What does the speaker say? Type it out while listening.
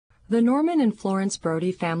The Norman and Florence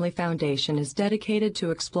Brody Family Foundation is dedicated to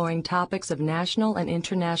exploring topics of national and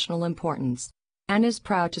international importance and is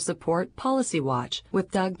proud to support Policy Watch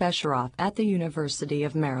with Doug Besheroff at the University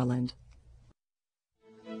of Maryland.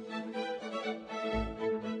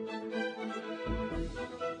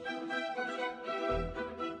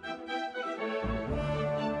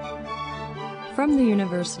 From the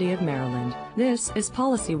University of Maryland, this is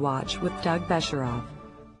Policy Watch with Doug Besheroff.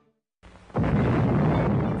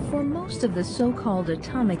 For most of the so-called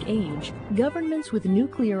atomic age, governments with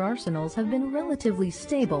nuclear arsenals have been relatively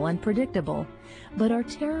stable and predictable. But are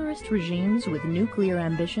terrorist regimes with nuclear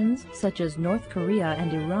ambitions, such as North Korea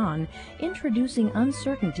and Iran, introducing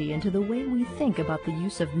uncertainty into the way we think about the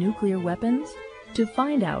use of nuclear weapons? To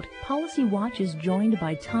find out, Policy Watch is joined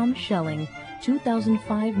by Tom Schelling,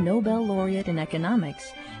 2005 Nobel laureate in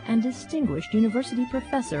economics and distinguished university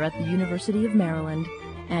professor at the University of Maryland.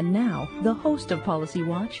 And now, the host of Policy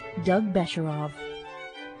Watch, Doug Besheroff.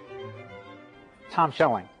 Tom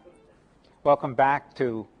Schelling, welcome back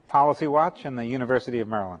to Policy Watch and the University of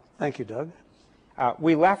Maryland. Thank you, Doug.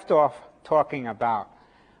 We left off talking about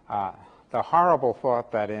the horrible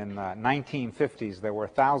thought that in the 1950s there were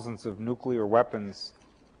thousands of nuclear weapons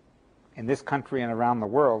in this country and around the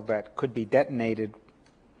world that could be detonated,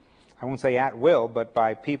 I won't say at will, but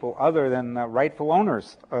by people other than the rightful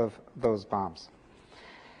owners of those bombs.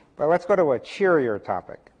 But let's go to a cheerier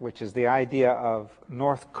topic, which is the idea of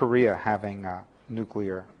North Korea having a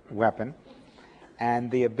nuclear weapon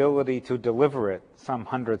and the ability to deliver it some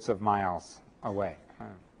hundreds of miles away.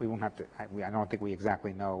 We won't have to, I don't think we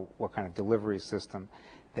exactly know what kind of delivery system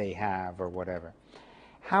they have or whatever.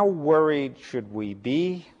 How worried should we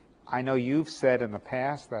be? I know you've said in the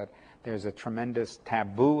past that there's a tremendous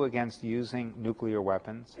taboo against using nuclear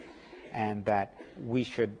weapons and that we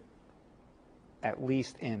should at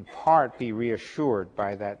least in part be reassured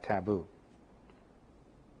by that taboo.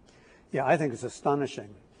 Yeah, I think it's astonishing.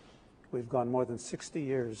 We've gone more than 60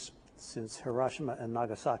 years since Hiroshima and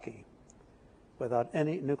Nagasaki without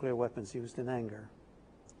any nuclear weapons used in anger.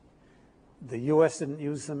 The U.S. didn't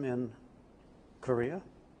use them in Korea,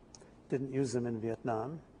 didn't use them in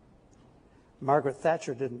Vietnam. Margaret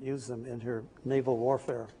Thatcher didn't use them in her naval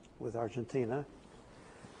warfare with Argentina.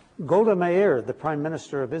 Golda Meir, the Prime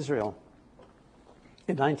Minister of Israel,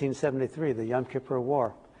 in 1973, the Yom Kippur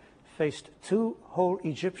War, faced two whole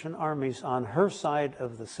Egyptian armies on her side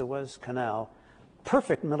of the Suez Canal,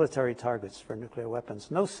 perfect military targets for nuclear weapons,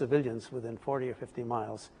 no civilians within 40 or 50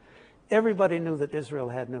 miles. Everybody knew that Israel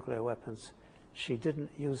had nuclear weapons. She didn't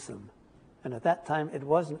use them. And at that time, it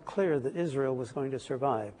wasn't clear that Israel was going to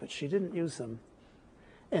survive, but she didn't use them.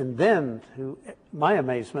 And then, to my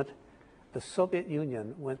amazement, the Soviet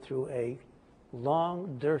Union went through a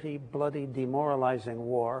long, dirty, bloody, demoralizing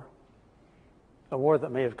war, a war that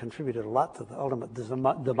may have contributed a lot to the ultimate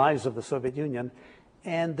demise of the Soviet Union,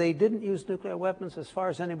 and they didn't use nuclear weapons. As far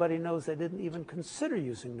as anybody knows, they didn't even consider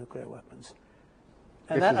using nuclear weapons.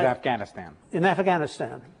 And this is Afghanistan. In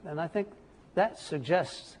Afghanistan. And I think that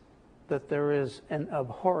suggests that there is an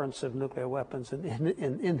abhorrence of nuclear weapons and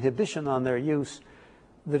an inhibition on their use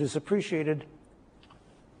that is appreciated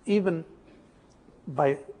even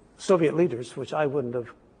by Soviet leaders, which I wouldn't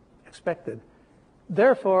have expected.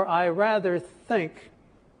 Therefore, I rather think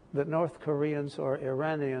that North Koreans or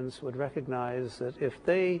Iranians would recognize that if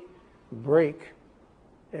they break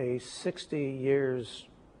a 60 years,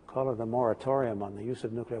 call it a moratorium on the use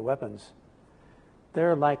of nuclear weapons,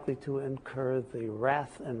 they're likely to incur the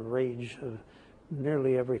wrath and rage of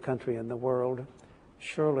nearly every country in the world.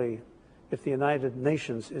 Surely, if the United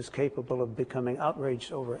Nations is capable of becoming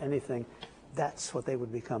outraged over anything, that's what they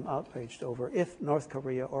would become outraged over if North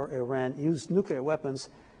Korea or Iran used nuclear weapons,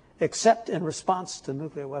 except in response to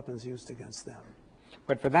nuclear weapons used against them.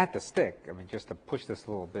 But for that to stick, I mean, just to push this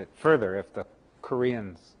a little bit further, if the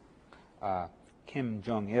Koreans, Kim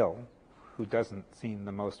Jong-il, who doesn't seem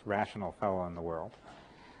the most rational fellow in the world,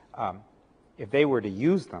 if they were to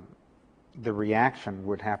use them, the reaction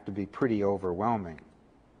would have to be pretty overwhelming,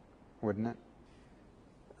 wouldn't it?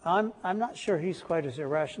 I'm not sure he's quite as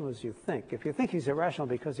irrational as you think. If you think he's irrational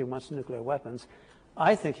because he wants nuclear weapons,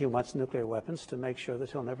 I think he wants nuclear weapons to make sure that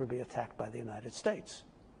he'll never be attacked by the United States.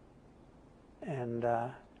 And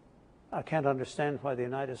I can't understand why the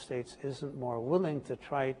United States isn't more willing to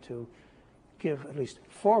try to give at least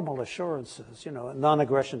formal assurances, you know, a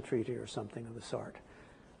non-aggression treaty or something of the sort.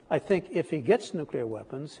 I think if he gets nuclear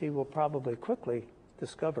weapons, he will probably quickly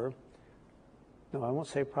discover, no, I won't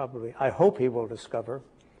say probably, I hope he will discover,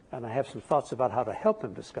 and I have some thoughts about how to help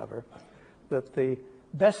him discover, that the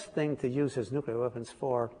best thing to use his nuclear weapons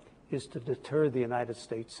for is to deter the United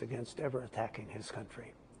States against ever attacking his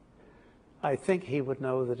country. I think he would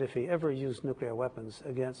know that if he ever used nuclear weapons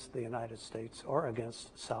against the United States or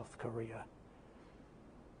against South Korea,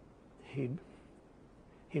 he'd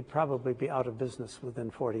probably be out of business within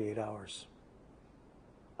 48 hours.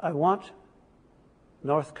 I want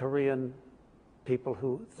North Korean people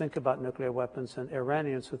who think about nuclear weapons and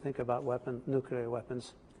Iranians who think about nuclear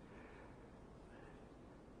weapons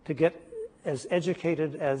to get as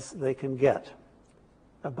educated as they can get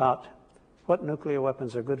about what nuclear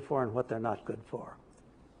weapons are good for and what they're not good for.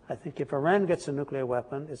 I think if Iran gets a nuclear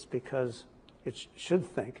weapon, it's because it should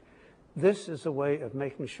think this is a way of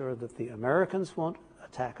making sure that the Americans won't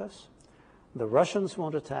attack us, the Russians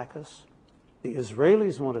won't attack us, the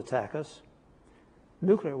Israelis won't attack us.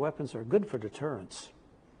 Nuclear weapons are good for deterrence.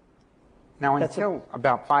 Now, until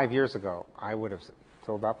about 5 years ago, I would have,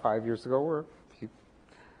 so about 5 years ago or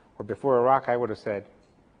before Iraq, I would have said,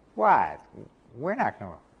 what? We're not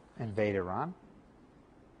going to invade Iran.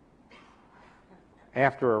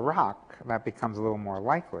 After Iraq, that becomes a little more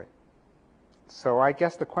likely. So I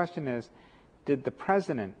guess the question is, did the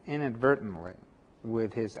president inadvertently,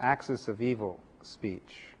 with his axis of evil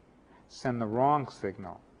speech, send the wrong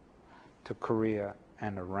signal to Korea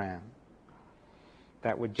and Iran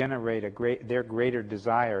that would generate their greater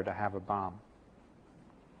desire to have a bomb?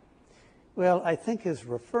 Well, I think his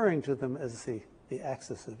referring to them as the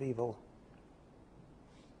axis of evil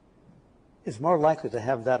is more likely to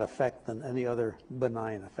have that effect than any other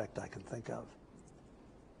benign effect I can think of.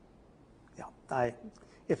 Yeah,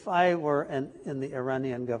 if I were in the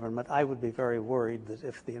Iranian government, I would be very worried that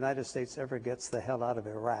if the United States ever gets the hell out of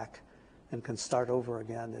Iraq and can start over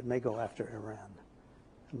again, it may go after Iran.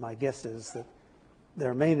 And my guess is that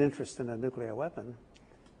their main interest in a nuclear weapon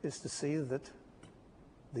is to see that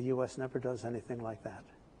the U.S. never does anything like that.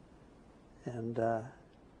 And now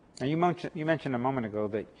you mentioned a moment ago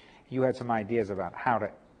that you had some ideas about how to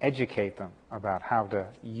educate them about how to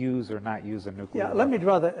use or not use a nuclear weapon. Let me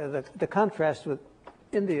draw the contrast with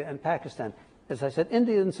India and Pakistan. As I said,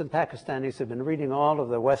 Indians and Pakistanis have been reading all of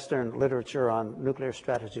the Western literature on nuclear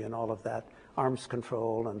strategy and all of that, arms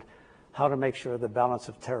control and how to make sure the balance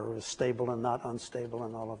of terror is stable and not unstable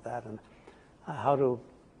and all of that, and how to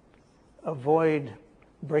avoid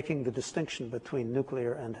breaking the distinction between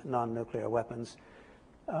nuclear and non-nuclear weapons.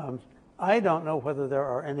 I don't know whether there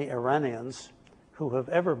are any Iranians who have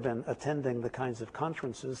ever been attending the kinds of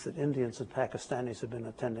conferences that Indians and Pakistanis have been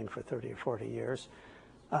attending for 30 or 40 years.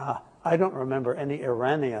 I don't remember any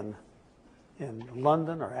Iranian in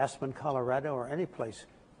London or Aspen, Colorado, or any place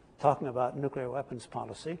talking about nuclear weapons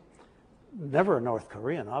policy. Never a North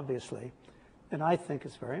Korean, obviously. And I think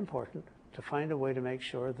it's very important to find a way to make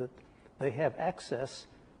sure that they have access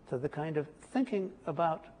to the kind of thinking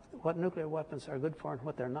about what nuclear weapons are good for and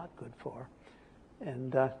what they're not good for.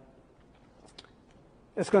 And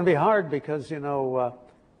it's going to be hard because, you know,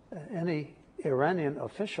 any Iranian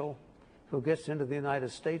official who gets into the United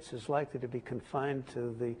States is likely to be confined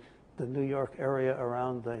to the New York area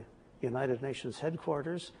around the United Nations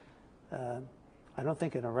headquarters. I don't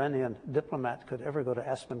think an Iranian diplomat could ever go to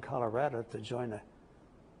Aspen, Colorado to join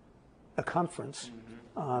a conference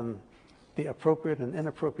on the appropriate and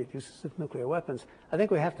inappropriate uses of nuclear weapons. I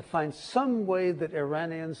think we have to find some way that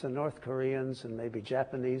Iranians and North Koreans and maybe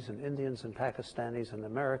Japanese and Indians and Pakistanis and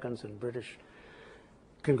Americans and British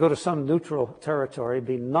can go to some neutral territory,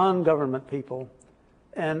 be non-government people,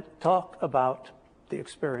 and talk about the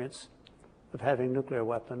experience of having nuclear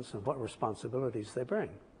weapons and what responsibilities they bring.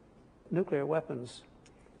 Nuclear weapons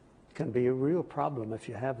can be a real problem if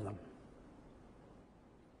you have them.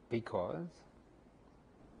 Because?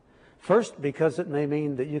 First, because it may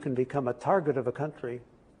mean that you can become a target of a country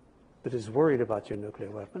that is worried about your nuclear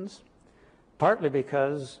weapons. Partly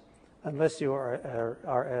because unless you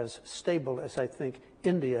are as stable as I think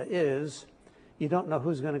India is, you don't know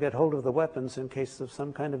who's going to get hold of the weapons in case of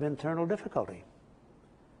some kind of internal difficulty.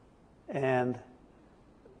 And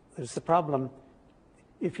there's the problem.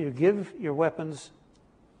 If you give your weapons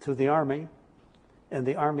to the army and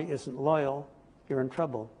the army isn't loyal, you're in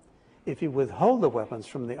trouble. If you withhold the weapons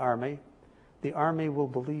from the army will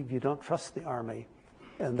believe you don't trust the army,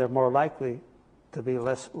 and they're more likely to be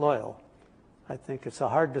less loyal. I think it's a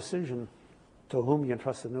hard decision to whom you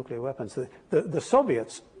entrust the nuclear weapons. The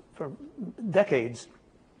Soviets, for decades,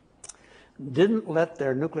 didn't let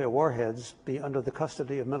their nuclear warheads be under the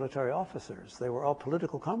custody of military officers. They were all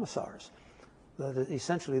political commissars.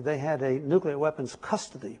 Essentially, they had a nuclear weapons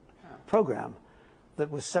custody program that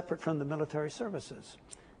was separate from the military services.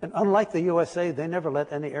 And unlike the USA, they never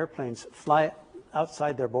let any airplanes fly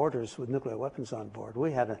outside their borders with nuclear weapons on board.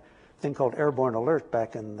 We had a thing called airborne alert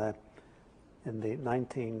back in the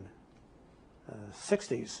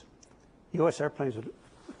 1960s, U.S. airplanes would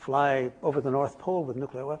fly over the North Pole with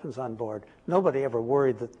nuclear weapons on board. Nobody ever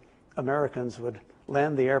worried that Americans would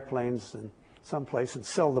land the airplanes in some place and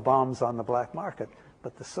sell the bombs on the black market.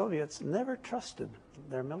 But the Soviets never trusted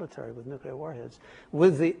their military with nuclear warheads,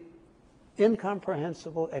 with the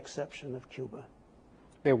incomprehensible exception of Cuba.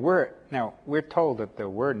 There were, now, we're told that there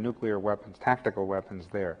were nuclear weapons, tactical weapons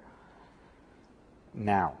there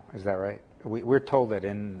now. Is that right? We're told that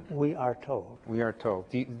in... We are told. We are told.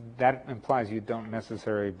 That implies you don't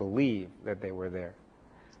necessarily believe that they were there.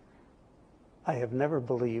 I have never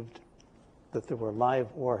believed that there were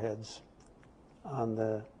live warheads on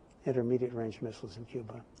the intermediate range missiles in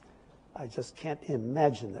Cuba. I just can't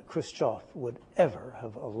imagine that Khrushchev would ever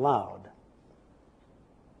have allowed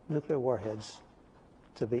nuclear warheads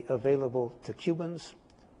to be available to Cubans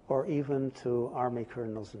or even to Army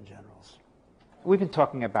colonels and generals. We've been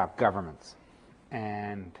talking about governments,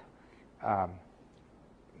 and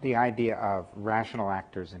the idea of rational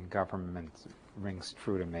actors in governments rings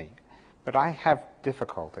true to me. But I have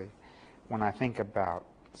difficulty when I think about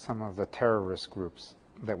some of the terrorist groups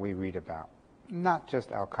that we read about, not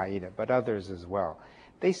just Al-Qaeda, but others as well.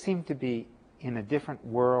 They seem to be in a different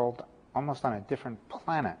world, almost on a different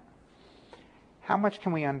planet. How much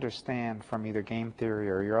can we understand from either game theory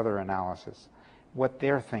or your other analysis what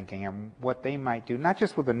they're thinking and what they might do, not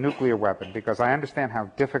just with a nuclear weapon, because I understand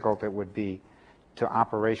how difficult it would be for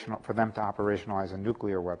them to operationalize a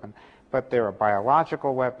nuclear weapon, but there are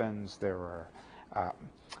biological weapons, there are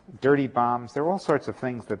dirty bombs, there are all sorts of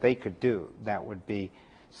things that they could do that would be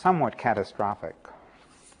somewhat catastrophic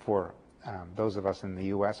for those of us in the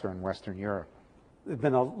U.S. or in Western Europe. There's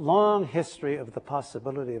been a long history of the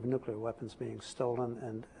possibility of nuclear weapons being stolen,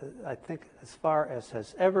 and I think as far as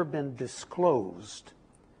has ever been disclosed,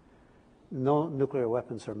 no nuclear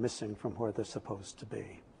weapons are missing from where they're supposed to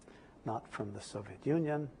be. Not from the Soviet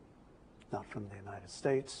Union, not from the United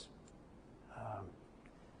States.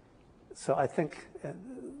 So I think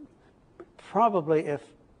probably if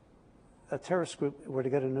a terrorist group were to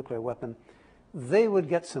get a nuclear weapon, they would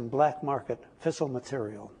get some black market fissile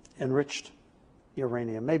material, enriched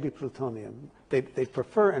uranium, maybe plutonium. They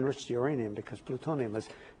prefer enriched uranium because plutonium is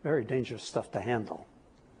very dangerous stuff to handle.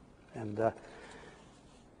 And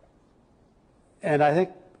I think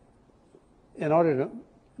in order to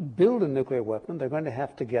build a nuclear weapon, they're going to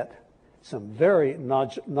have to get some very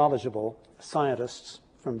knowledgeable scientists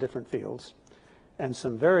from different fields and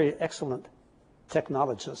some very excellent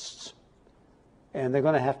technologists. And they're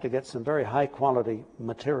going to have to get some very high quality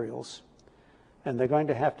materials. And they're going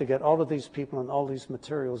to have to get all of these people and all these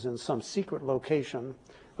materials in some secret location,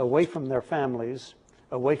 away from their families,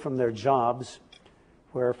 away from their jobs,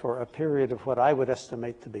 where for a period of what I would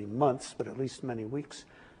estimate to be months, but at least many weeks,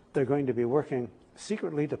 they're going to be working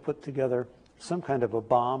secretly to put together some kind of a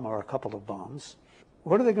bomb or a couple of bombs.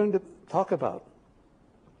 What are they going to talk about?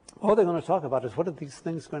 All they're going to talk about is what are these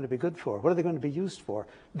things going to be good for? What are they going to be used for?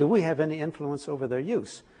 Do we have any influence over their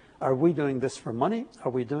use? Are we doing this for money?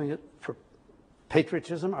 Are we doing it for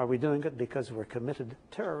patriotism? Are we doing it because we're committed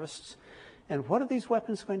terrorists? And what are these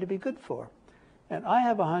weapons going to be good for? And I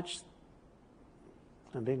have a hunch,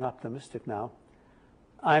 I'm being optimistic now,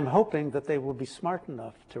 I'm hoping that they will be smart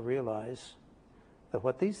enough to realize that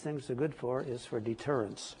what these things are good for is for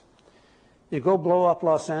deterrence. You go blow up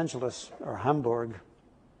Los Angeles or Hamburg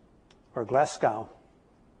or Glasgow,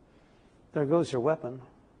 there goes your weapon.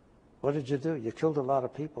 What did you do? You killed a lot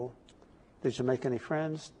of people. Did you make any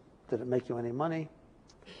friends? Did it make you any money?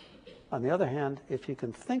 On the other hand, if you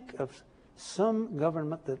can think of some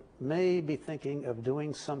government that may be thinking of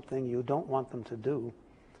doing something you don't want them to do,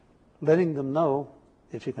 letting them know,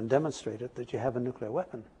 if you can demonstrate it, that you have a nuclear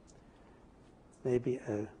weapon, may be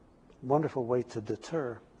a wonderful way to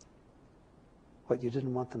deter what you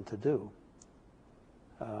didn't want them to do.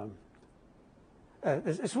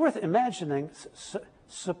 It's worth imagining,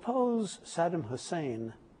 suppose Saddam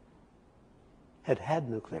Hussein had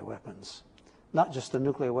nuclear weapons, not just a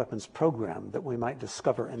nuclear weapons program that we might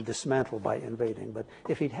discover and dismantle by invading, but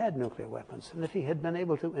if he'd had nuclear weapons, and if he had been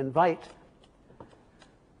able to invite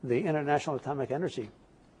the International Atomic Energy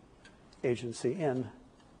Agency in,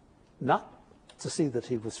 not to see that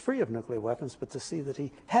he was free of nuclear weapons, but to see that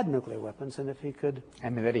he had nuclear weapons, and if he could...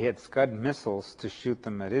 And that he had Scud missiles to shoot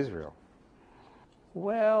them at Israel.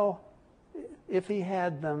 Well, if he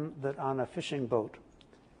had them that on a fishing boat,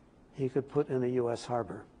 he could put in a U.S.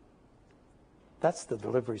 harbor. That's the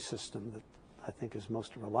delivery system that I think is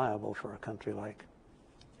most reliable for a country like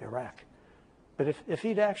Iraq. But if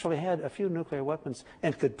he'd actually had a few nuclear weapons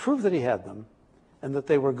and could prove that he had them and that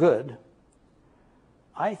they were good,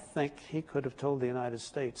 I think he could have told the United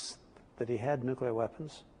States that he had nuclear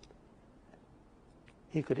weapons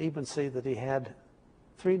He could even say that he had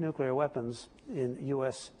 3 nuclear weapons in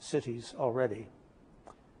U.S. cities already.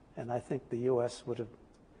 And I think the U.S. would have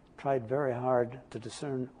tried very hard to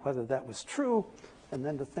discern whether that was true, and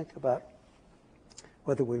then to think about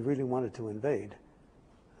whether we really wanted to invade.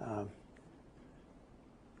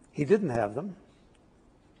 He didn't have them,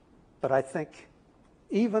 but I think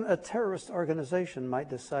even a terrorist organization might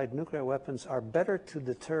decide nuclear weapons are better to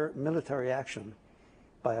deter military action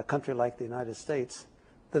by a country like the United States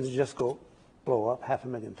than to just go blow up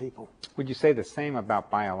 500,000 people. Would you say the same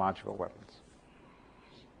about biological weapons,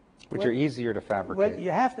 which are easier to fabricate? Well,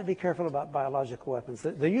 you have to be careful about biological weapons.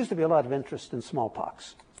 There used to be a lot of interest in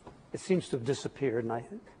smallpox. It seems to have disappeared,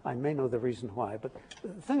 and I may know the reason why. But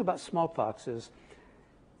the thing about smallpox is,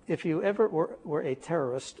 if you ever were a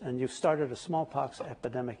terrorist and you started a smallpox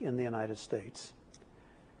epidemic in the United States,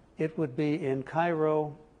 it would be in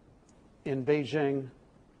Cairo, in Beijing,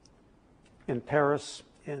 in Paris,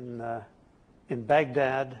 in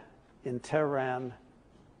Baghdad, in Tehran,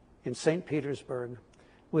 in St. Petersburg,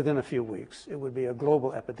 within a few weeks. It would be a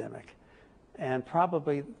global epidemic. And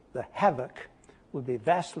probably the havoc would be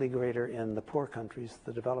vastly greater in the poor countries,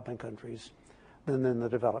 the developing countries, than in the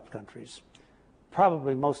developed countries.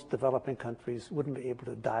 Probably most developing countries wouldn't be able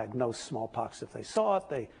to diagnose smallpox if they saw it.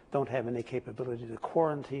 They don't have any capability to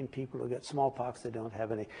quarantine people who get smallpox. They don't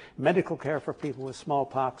have any medical care for people with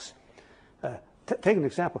smallpox. Take an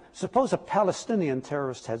example. Suppose a Palestinian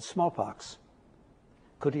terrorist had smallpox.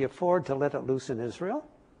 Could he afford to let it loose in Israel?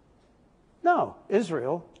 No.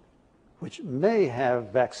 Israel, which may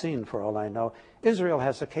have vaccine for all I know, Israel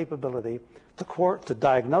has the capability to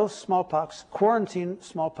diagnose smallpox, quarantine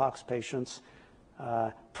smallpox patients,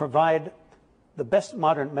 provide the best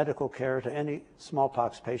modern medical care to any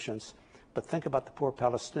smallpox patients. But think about the poor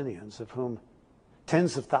Palestinians, of whom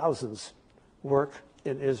tens of thousands work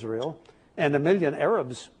in Israel, and 1 million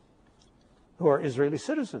Arabs who are Israeli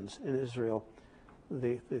citizens in Israel.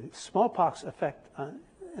 The smallpox effect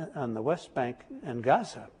on the West Bank and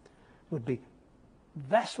Gaza would be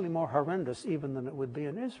vastly more horrendous even than it would be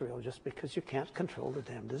in Israel, just because you can't control the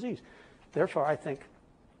damn disease. Therefore, I think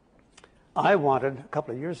I wanted, a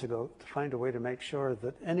couple of years ago, to find a way to make sure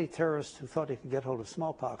that any terrorist who thought he could get hold of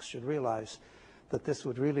smallpox should realize that this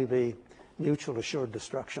would really be mutual assured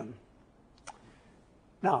destruction.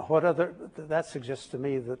 Now, that suggests to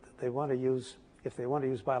me that they want to use, if they want to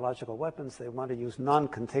use biological weapons, they want to use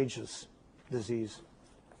non-contagious disease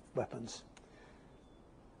weapons.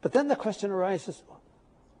 But then the question arises,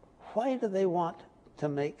 why do they want to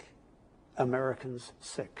make Americans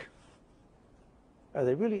sick? Are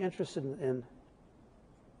they really interested in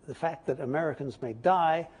the fact that Americans may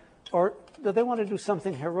die, or do they want to do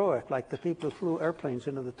something heroic, like the people who flew airplanes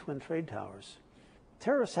into the Twin Trade Towers?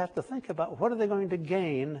 Terrorists have to think about what are they going to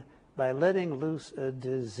gain by letting loose a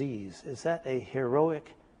disease. Is that a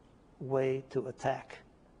heroic way to attack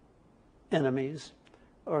enemies,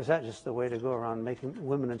 or is that just a way to go around making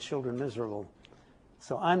women and children miserable?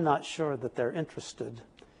 So I'm not sure that they're interested,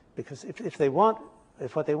 because if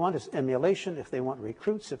what they want is emulation, if they want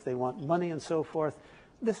recruits, if they want money and so forth,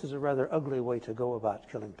 this is a rather ugly way to go about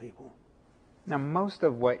killing people. Now, most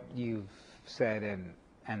of what you've said and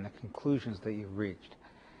the conclusions that you've reached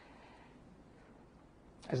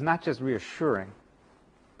is not just reassuring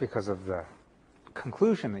because of the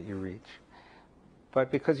conclusion that you reach, but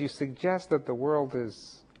because you suggest that the world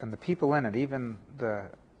is, and the people in it, even the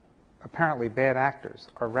apparently bad actors,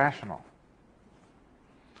 are rational.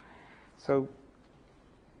 So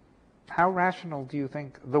how rational do you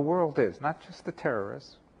think the world is? Not just the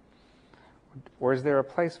terrorists, or is there a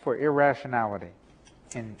place for irrationality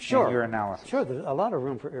in your analysis? Sure, there's a lot of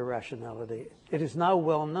room for irrationality. It is now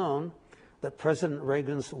well known that President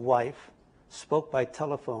Reagan's wife spoke by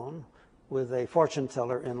telephone with a fortune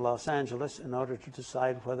teller in Los Angeles in order to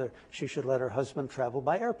decide whether she should let her husband travel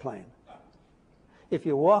by airplane. If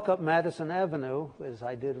you walk up Madison Avenue, as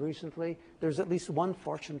I did recently, there's at least one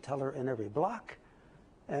fortune teller in every block.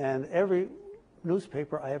 And every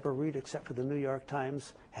newspaper I ever read, except for the New York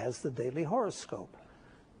Times, has the daily horoscope.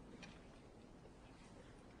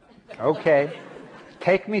 Okay.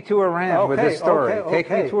 Take me to Iran with this story. Take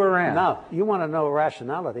me to Iran. Now, you want to know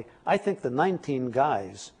rationality. I think the 19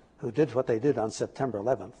 guys who did what they did on September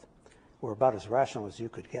 11th were about as rational as you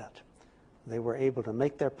could get. They were able to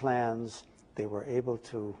make their plans. They were able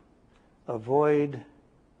to avoid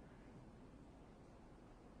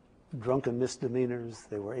drunken misdemeanors.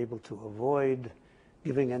 They were able to avoid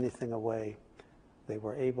giving anything away. They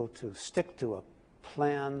were able to stick to a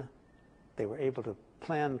plan. They were able to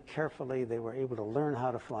plan carefully. They were able to learn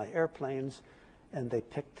how to fly airplanes, and they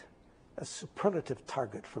picked a superlative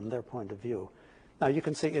target from their point of view. Now, you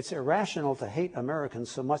can say it's irrational to hate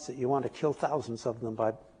Americans so much that you want to kill thousands of them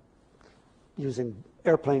by using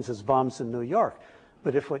airplanes as bombs in New York.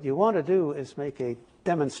 But if what you want to do is make a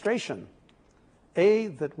demonstration, A,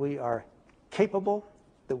 that we are capable,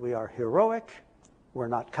 that we are heroic, we're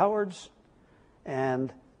not cowards,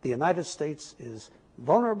 and the United States is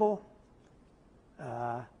vulnerable,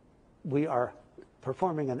 we are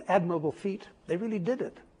performing an admirable feat, they really did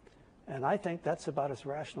it. And I think that's about as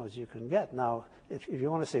rational as you can get. Now, if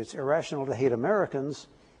you want to say it's irrational to hate Americans,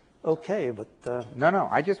 okay, but... No,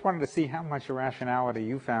 I just wanted to see how much irrationality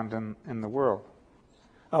you found in the world.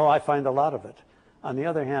 Oh, I find a lot of it. On the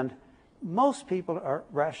other hand, most people are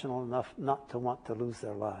rational enough not to want to lose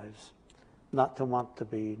their lives, not to want to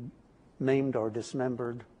be maimed or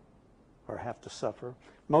dismembered or have to suffer.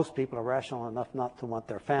 Most people are rational enough not to want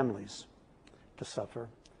their families to suffer.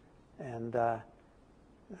 And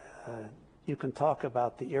you can talk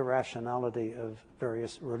about the irrationality of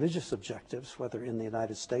various religious objectives, whether in the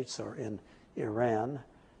United States or in Iran.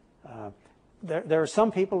 There are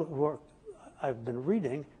some people who are, I've been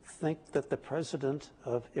reading, think that the president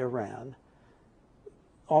of Iran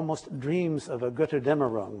almost dreams of a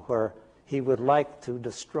Götterdämmerung, where he would like to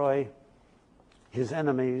destroy his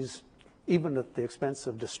enemies, even at the expense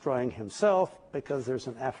of destroying himself, because there's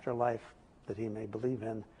an afterlife that he may believe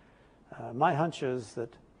in. My hunch is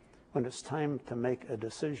that when it's time to make a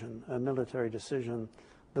decision, a military decision,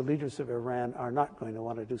 the leaders of Iran are not going to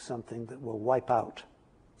want to do something that will wipe out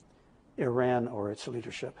Iran or its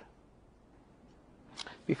leadership.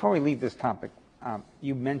 Before we leave this topic,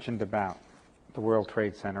 you mentioned about the World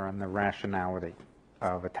Trade Center and the rationality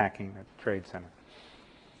of attacking the Trade Center.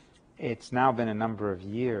 It's now been a number of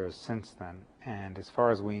years since then, and as far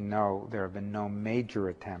as we know, there have been no major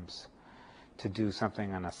attempts to do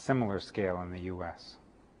something on a similar scale in the U.S.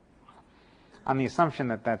 On the assumption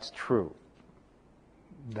that that's true,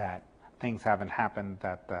 that things haven't happened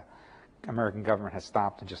that the American government has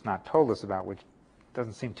stopped and just not told us about, which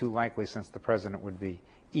doesn't seem too likely since the president would be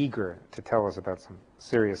eager to tell us about some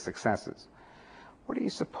serious successes. What do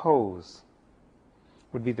you suppose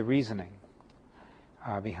would be the reasoning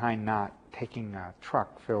behind not taking a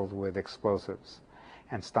truck filled with explosives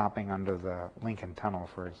and stopping under the Lincoln Tunnel,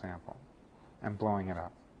 for example, and blowing it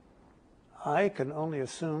up? I can only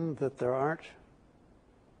assume that there aren't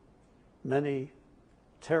many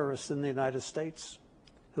terrorists in the United States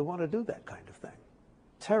who want to do that kind of thing.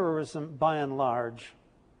 Terrorism, by and large,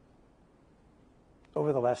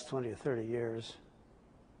 over the last 20 or 30 years,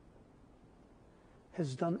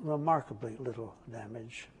 has done remarkably little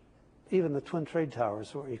damage. Even the Twin Trade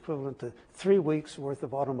Towers were equivalent to 3 weeks' worth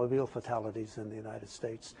of automobile fatalities in the United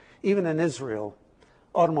States. Even in Israel,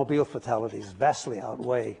 automobile fatalities vastly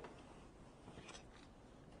outweigh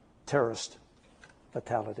terrorist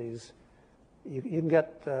fatalities. You can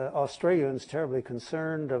get Australians terribly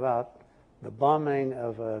concerned about the bombing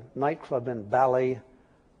of a nightclub in Bali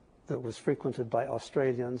that was frequented by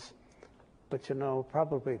Australians. But you know,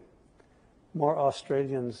 probably more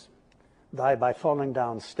Australians die by falling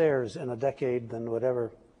down stairs in a decade than would ever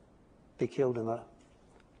be killed in a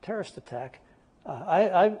terrorist attack.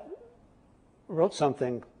 I wrote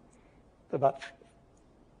something about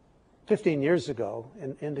 15 years ago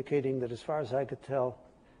indicating that, as far as I could tell,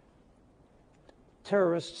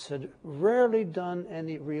 terrorists had rarely done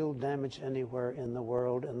any real damage anywhere in the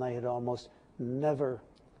world, and they had almost never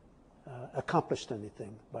accomplished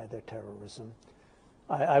anything by their terrorism.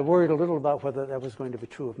 I worried a little about whether that was going to be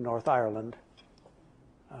true of North Ireland.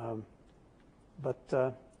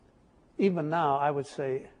 But even now, I would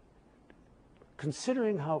say,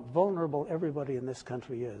 considering how vulnerable everybody in this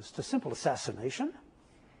country is to simple assassination,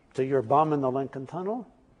 to your bomb in the Lincoln Tunnel,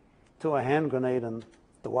 to a hand grenade in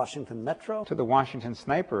the Washington Metro. To the Washington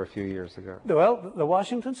sniper a few years ago. Well, the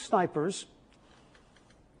Washington snipers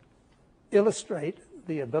illustrate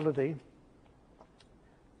the ability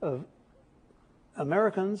of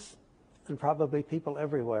Americans, and probably people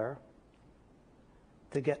everywhere,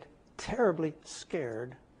 to get terribly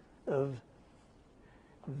scared of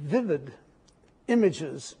vivid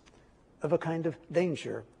images of a kind of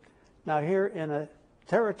danger. Now, here in a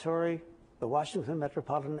territory, the Washington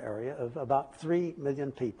metropolitan area, of about 3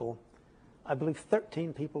 million people, I believe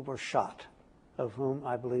 13 people were shot, of whom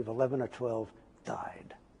I believe 11 or 12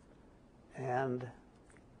 died. And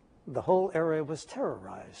the whole area was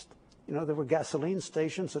terrorized. You know, there were gasoline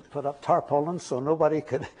stations that put up tarpaulins so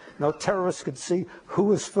no terrorists could see who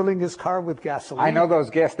was filling his car with gasoline. I know those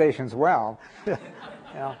gas stations well.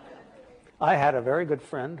 Yeah. I had a very good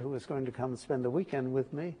friend who was going to come and spend the weekend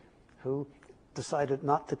with me, who decided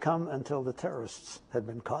not to come until the terrorists had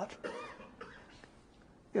been caught.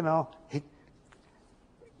 You know,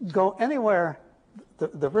 go anywhere,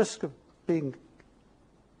 the risk of being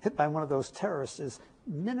hit by one of those terrorists is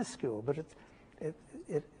minuscule, but it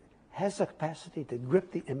has a capacity to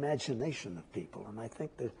grip the imagination of people. And I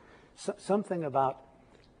think that something about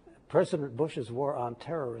President Bush's war on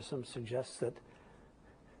terrorism suggests that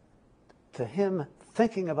to him,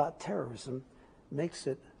 thinking about terrorism makes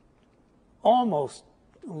it almost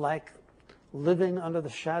like living under the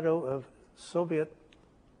shadow of Soviet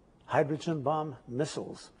hydrogen bomb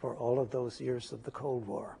missiles for all of those years of the Cold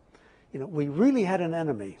War. You know, we really had an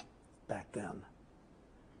enemy back then.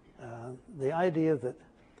 The idea that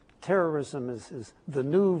terrorism is the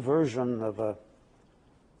new version of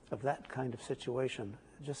that kind of situation,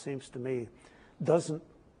 it just seems to me, doesn't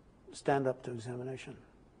stand up to examination.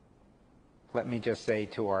 Let me just say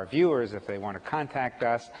to our viewers, if they want to contact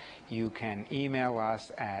us, you can email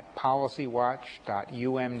us at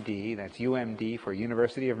policywatch.umd, that's UMD for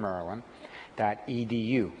University of Maryland,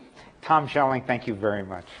 .edu. Tom Schelling, thank you very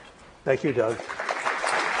much. Thank you, Doug.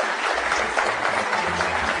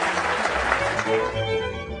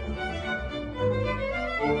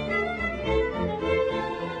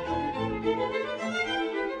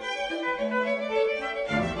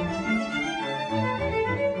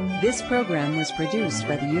 This program was produced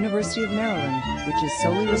by the University of Maryland, which is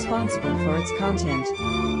solely responsible for its content.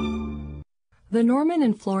 The Norman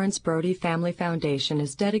and Florence Brody Family Foundation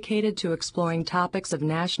is dedicated to exploring topics of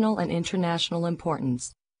national and international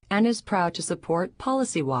importance and is proud to support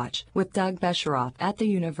Policy Watch with Doug Besheroff at the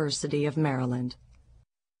University of Maryland.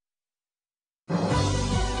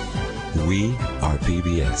 We are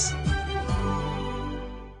PBS.